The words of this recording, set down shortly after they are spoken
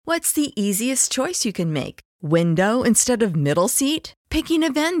What's the easiest choice you can make? Window instead of middle seat? Picking a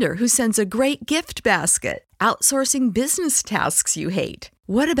vendor who sends a great gift basket? Outsourcing business tasks you hate?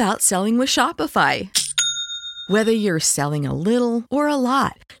 What about selling with Shopify? Whether you're selling a little or a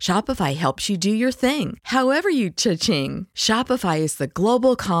lot, Shopify helps you do your thing, however you cha-ching. Shopify is the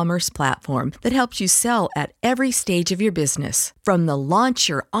global commerce platform that helps you sell at every stage of your business. From the launch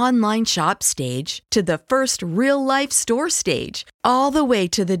your online shop stage to the first real-life store stage, all the way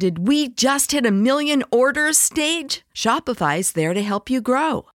to the did we just hit a million orders stage. Shopify's there to help you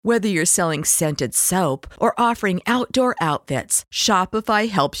grow. Whether you're selling scented soap or offering outdoor outfits, Shopify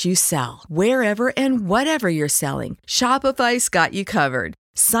helps you sell. Wherever and whatever you're selling, Shopify's got you covered.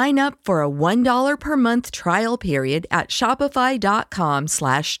 Sign up for a $1 per month trial period at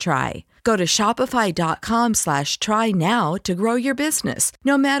shopify.com/try. Go to shopify.com/try now to grow your business,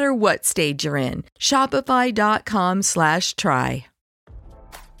 no matter what stage you're in. Shopify.com/try.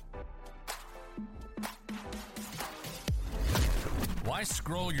 Why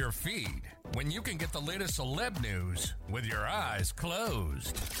scroll your feed when you can get the latest celeb news with your eyes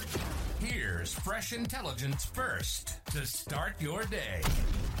closed? Here's fresh intelligence first to start your day.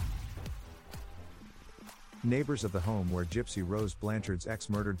 Neighbors of the home where Gypsy Rose Blanchard's ex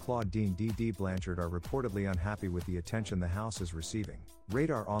murdered Claudine D.D. Blanchard are reportedly unhappy with the attention the house is receiving,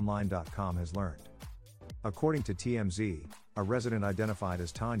 RadarOnline.com has learned. According to TMZ, a resident identified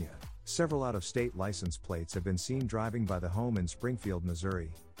as Tanya, several out-of-state license plates have been seen driving by the home in Springfield,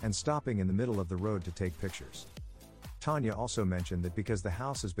 Missouri, and stopping in the middle of the road to take pictures. Tanya also mentioned that because the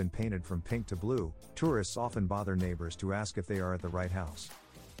house has been painted from pink to blue, tourists often bother neighbors to ask if they are at the right house.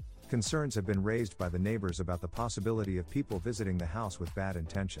 Concerns have been raised by the neighbors about the possibility of people visiting the house with bad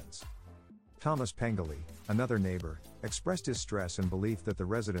intentions. Thomas Pengele, another neighbor, expressed his stress and belief that the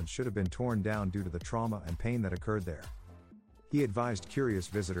residence should have been torn down due to the trauma and pain that occurred there. He advised curious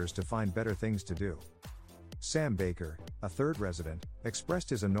visitors to find better things to do. Sam Baker, a third resident, expressed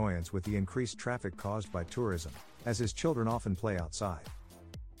his annoyance with the increased traffic caused by tourism, as his children often play outside.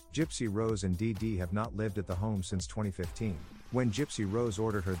 Gypsy Rose and Dee have not lived at the home since 2015, when Gypsy Rose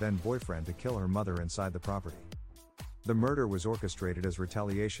ordered her then-boyfriend to kill her mother inside the property. The murder was orchestrated as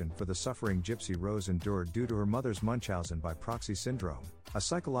retaliation for the suffering Gypsy Rose endured due to her mother's Munchausen by proxy syndrome, a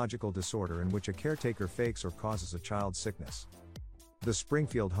psychological disorder in which a caretaker fakes or causes a child's sickness. The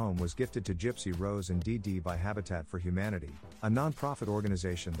Springfield home was gifted to Gypsy Rose and Dee by Habitat for Humanity, a non-profit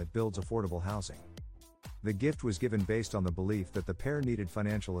organization that builds affordable housing. The gift was given based on the belief that the pair needed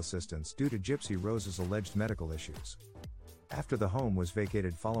financial assistance due to Gypsy Rose's alleged medical issues. After the home was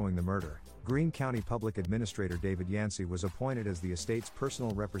vacated following the murder, Greene County Public Administrator David Yancey was appointed as the estate's personal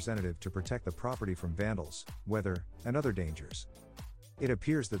representative to protect the property from vandals, weather, and other dangers. It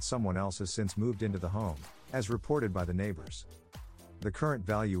appears that someone else has since moved into the home, as reported by the neighbors. The current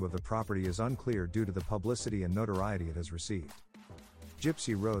value of the property is unclear due to the publicity and notoriety it has received.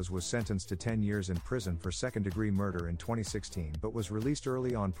 Gypsy Rose was sentenced to 10 years in prison for second-degree murder in 2016 but was released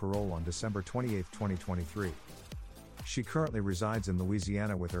early on parole on December 28, 2023. She currently resides in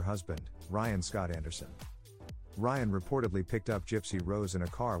Louisiana with her husband, Ryan Scott Anderson. Ryan reportedly picked up Gypsy Rose in a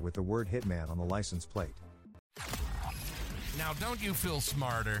car with the word Hitman on the license plate. Now don't you feel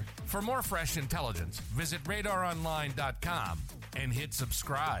smarter? For more fresh intelligence, visit RadarOnline.com and hit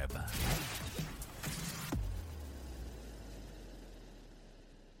subscribe.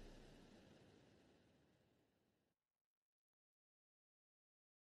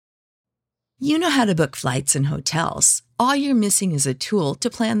 You know how to book flights and hotels. All you're missing is a tool to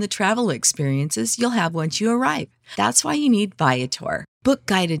plan the travel experiences you'll have once you arrive. That's why you need Viator. Book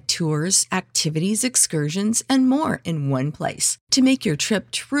guided tours, activities, excursions, and more in one place to make your trip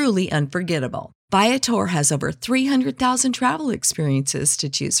truly unforgettable. Viator has over 300,000 travel experiences to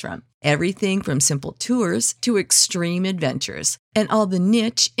choose from. Everything from simple tours to extreme adventures and all the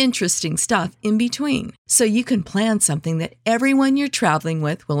niche, interesting stuff in between. So you can plan something that everyone you're traveling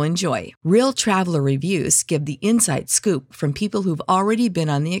with will enjoy. Real traveler reviews give the inside scoop from people who've already been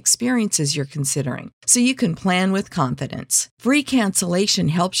on the experiences you're considering. So you can plan with confidence. Free cancellation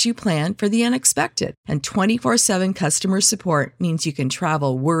helps you plan for the unexpected. And 24/7 customer support means you can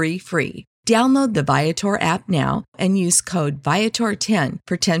travel worry-free. Download the Viator app now and use code Viator10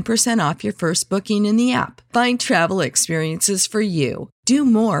 for 10% off your first booking in the app. Find travel experiences for you. Do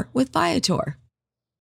more with Viator.